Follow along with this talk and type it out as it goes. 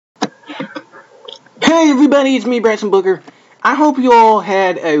Hey everybody, it's me, Bryson Booker. I hope you all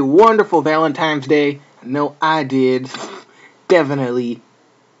had a wonderful Valentine's Day. No, I did. Definitely.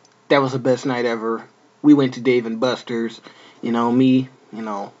 That was the best night ever. We went to Dave & Buster's.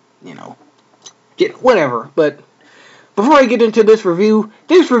 Whatever. But before I get into this review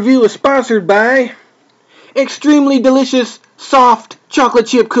is sponsored by extremely delicious, soft chocolate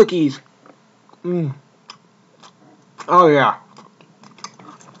chip cookies. Oh yeah.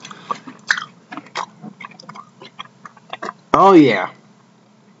 Oh yeah.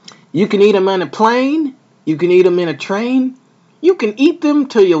 You can eat them on a plane. You can eat them in a train. You can eat them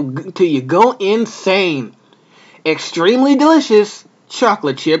till you go insane. Extremely delicious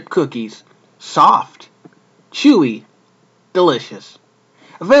chocolate chip cookies. Soft, chewy, delicious.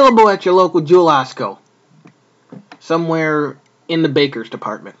 Available at your local Jewel Osco. Somewhere in the baker's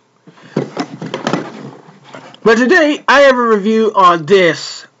department. But today, I have a review on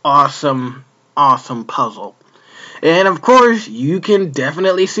this awesome puzzle. And of course, you can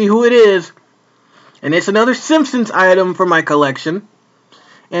definitely see who it is. And it's another Simpsons item for my collection.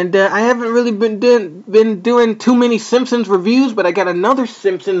 And I haven't really been doing too many Simpsons reviews, but I got another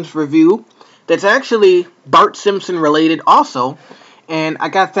Simpsons review that's actually Bart Simpson related also. And I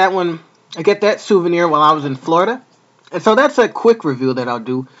got that souvenir while I was in Florida. And so that's a quick review that I'll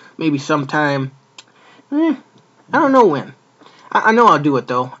do maybe sometime. I don't know when. I know I'll do it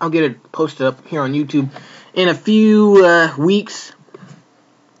though. I'll get it posted up here on YouTube in a few weeks,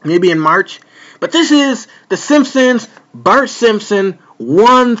 maybe in March. But this is the Simpsons Bart Simpson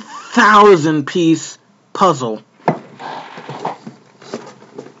 1,000-piece puzzle.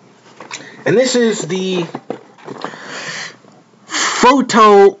 And this is the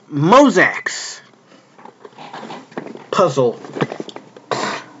Photomosaics puzzle.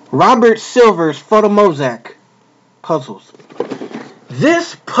 Robert Silver's Photomosaic puzzles.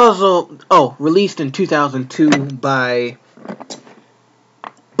 This puzzle, released in 2002 by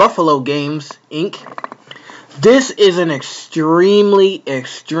Buffalo Games, Inc. This is an extremely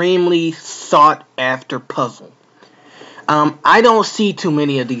sought after puzzle. I don't see too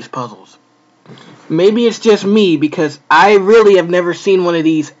many of these puzzles. Maybe it's just me because I really have never seen one of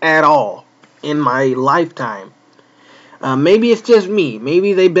these at all in my lifetime. Maybe it's just me.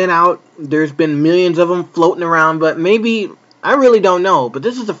 Maybe they've been out. There's been millions of them floating around, but maybe, I really don't know. But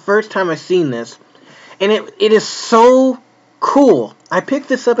this is the first time I've seen this. And it is so cool. I picked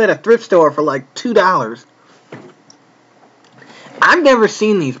this up at a thrift store for like $2. I've never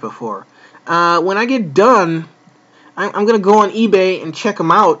seen these before. When I get done, I'm going to go on eBay and check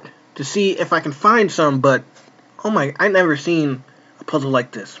them out to see if I can find some. But, I've never seen a puzzle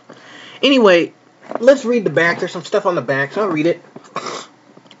like this. Anyway, let's read the back. There's some stuff on the back, so I'll read it.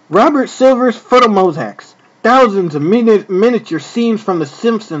 Robert Silver's Photomosaics. Thousands of miniature scenes from The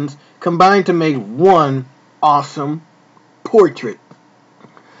Simpsons combined to make one awesome portrait.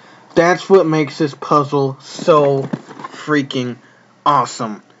 That's what makes this puzzle so freaking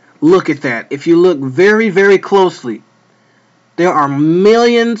awesome. Look at that. If you look very, very closely, there are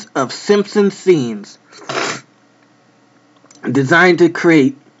millions of Simpsons scenes designed to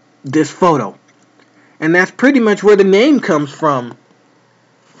create this photo. And that's pretty much where the name comes from.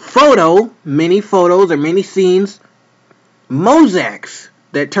 Photo, many photos or many scenes, mosaics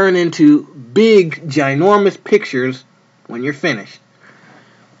that turn into big, ginormous pictures when you're finished.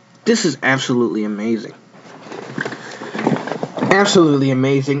 This is absolutely amazing. Absolutely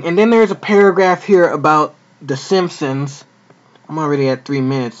amazing. And then there's a paragraph here about The Simpsons. I'm already at 3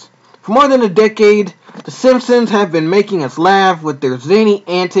 minutes. For more than a decade, The Simpsons have been making us laugh with their zany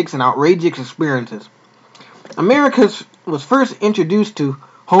antics and outrageous experiences. America was first introduced to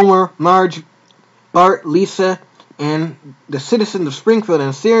Homer, Marge, Bart, Lisa, and the citizens of Springfield in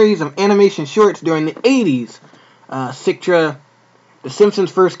a series of animation shorts during the 80s. Citra, The Simpsons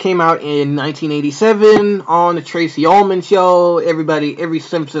first came out in 1987 on the Tracy Ullman Show. Every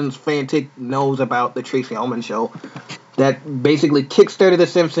Simpsons fanatic knows about the Tracy Ullman Show. That basically kickstarted The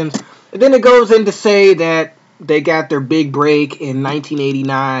Simpsons. And then it goes in to say that they got their big break in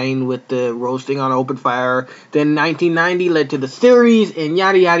 1989 with the roasting on open fire. Then 1990 led to the series, and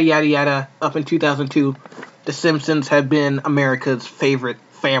yada, yada, yada, yada. Up in 2002, The Simpsons have been America's favorite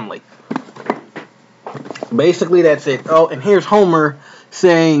family. Basically, that's it. Oh, and here's Homer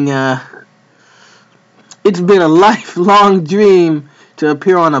saying, it's been a lifelong dream to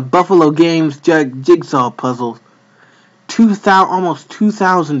appear on a Buffalo Games Jigsaw puzzle. Almost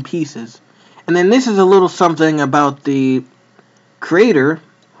 2,000 pieces. And then this is a little something about the creator,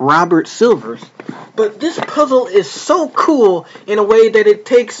 Robert Silvers. But this puzzle is so cool in a way that it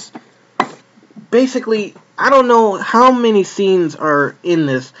takes basically I don't know how many scenes are in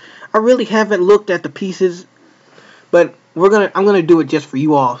this. I really haven't looked at the pieces, but I'm gonna do it just for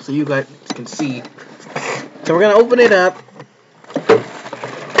you all, so you guys can see. So we're gonna open it up.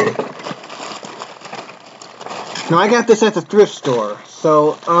 Now I got this at the thrift store.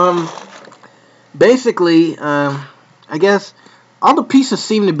 So basically, I guess all the pieces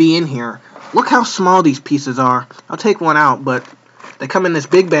seem to be in here. Look how small these pieces are. I'll take one out, but they come in this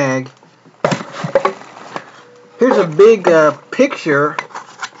big bag. Here's a big picture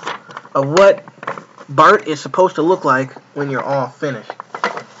of what Bart is supposed to look like when you're all finished.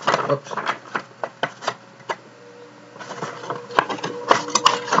 Oops.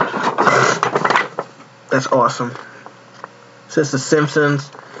 That's awesome. It says The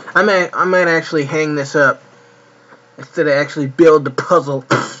Simpsons. I might actually hang this up instead of actually build the puzzle,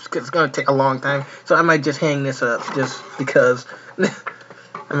 because it's gonna take a long time. So I might just hang this up just because.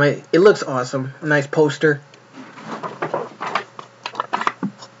 It looks awesome. A nice poster.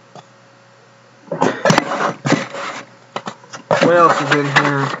 What else is in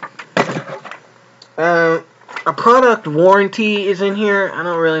here? A product warranty is in here. I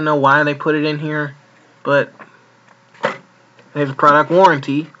don't really know why they put it in here, but there's a product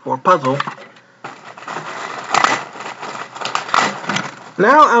warranty for a puzzle.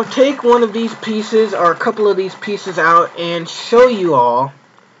 Now I'll take one of these pieces or a couple of these pieces out and show you all.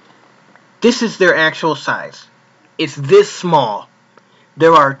 This is their actual size. It's this small.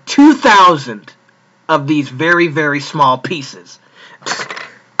 There are 2,000 of these very, very small pieces.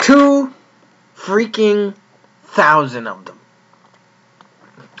 2 freaking thousand of them.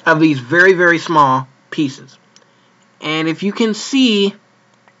 Of these very, very small pieces. And if you can see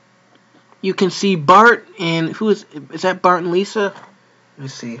Bart and who is that Bart and Lisa? Let me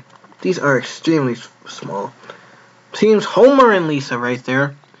see. These are extremely small. Seems Homer and Lisa right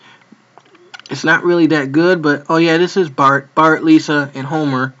there. It's not really that good, but oh yeah, this is Bart, Lisa, and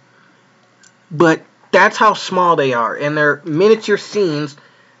Homer. But that's how small they are, and they're miniature scenes.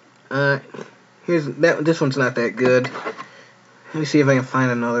 This one's not that good. Let me see if I can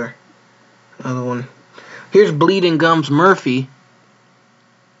find another one. Here's Bleeding Gums Murphy.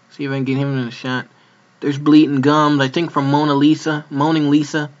 See if I can get him in a shot. There's Bleeding Gums, I think from Moaning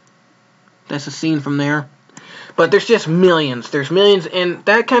Lisa. That's a scene from there. But there's just millions. There's millions, and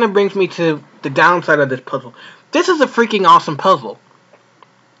that kind of brings me to the downside of this puzzle. This is a freaking awesome puzzle.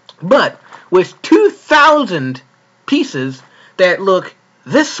 But with 2,000 pieces that look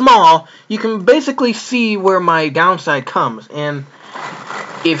this small, you can basically see where my downside comes. And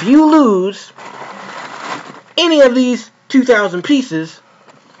if you lose any of these 2,000 pieces,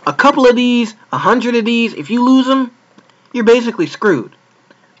 a couple of these, 100 of these, if you lose them, you're basically screwed.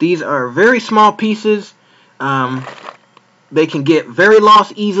 These are very small pieces. They can get very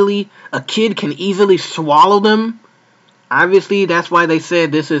lost easily. A kid can easily swallow them. Obviously, that's why they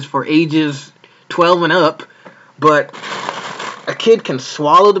said this is for ages 12 and up. But a kid can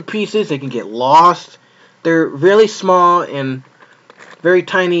swallow the pieces. They can get lost. They're really small and very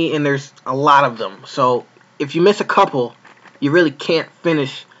tiny, and there's a lot of them. So if you miss a couple, you really can't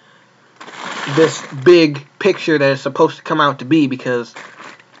finish this big picture that is supposed to come out to be, because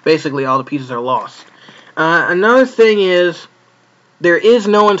basically all the pieces are lost. Another thing is, there is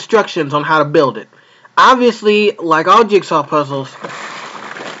no instructions on how to build it. Obviously, like all jigsaw puzzles,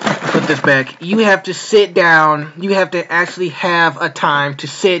 put this back, you have to sit down, you have to actually have a time to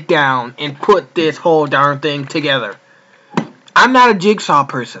sit down and put this whole darn thing together. I'm not a jigsaw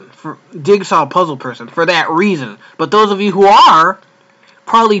puzzle person for that reason. But those of you who are,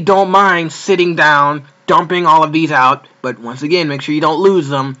 probably don't mind sitting down, dumping all of these out, but once again, make sure you don't lose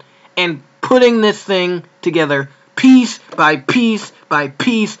them, and putting this thing together piece by piece by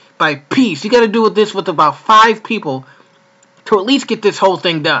piece by piece. You got to do this with about 5 people to at least get this whole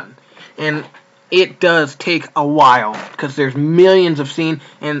thing done. And it does take a while because there's millions of scenes,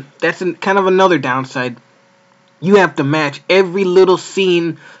 and that's kind of another downside. You have to match every little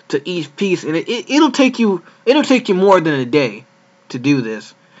scene to each piece, and it'll take you more than a day to do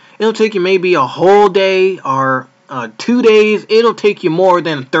this. It'll take you maybe a whole day or 2 days. It'll take you more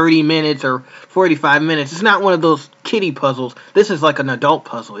than 30 minutes or 45 minutes. It's not one of those kiddie puzzles. This is like an adult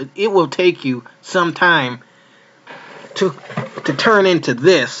puzzle. It will take you some time to turn into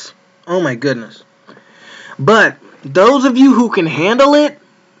this. Oh my goodness. But those of you who can handle it,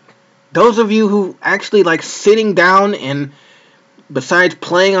 those of you who actually like sitting down and, besides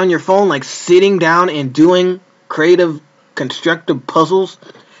playing on your phone, like sitting down and doing creative, constructive puzzles,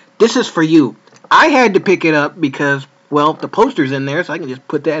 this is for you. I had to pick it up because, well, the poster's in there, so I can just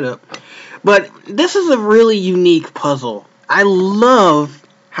put that up. But this is a really unique puzzle. I love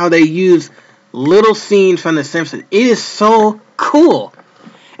how they use little scenes from The Simpsons. It is so cool.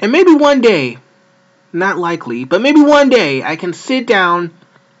 And maybe one day, not likely, but maybe one day I can sit down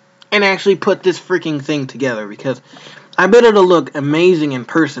and actually put this freaking thing together, because I bet it'll look amazing in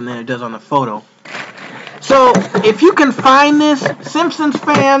person than it does on the photo. So, if you can find this, Simpsons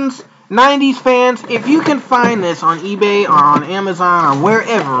fans, 90s fans, if you can find this on eBay or on Amazon or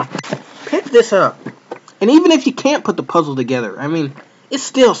wherever, pick this up. And even if you can't put the puzzle together, I mean, it's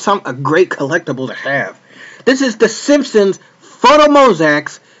still a great collectible to have. This is the Simpsons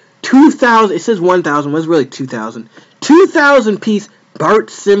Photomosaics 2000, it says 1000, but it's really 2000. 2000 piece Bart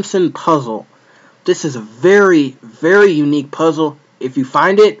Simpson puzzle. This is a very, very unique puzzle. If you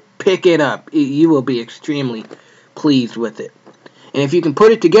find it, pick it up. You will be extremely pleased with it. And if you can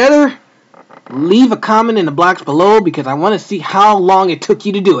put it together, leave a comment in the box below, because I want to see how long it took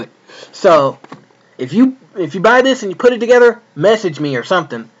you to do it. So, if you buy this and you put it together, message me or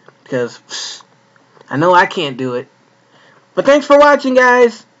something, because I know I can't do it. But thanks for watching,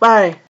 guys. Bye.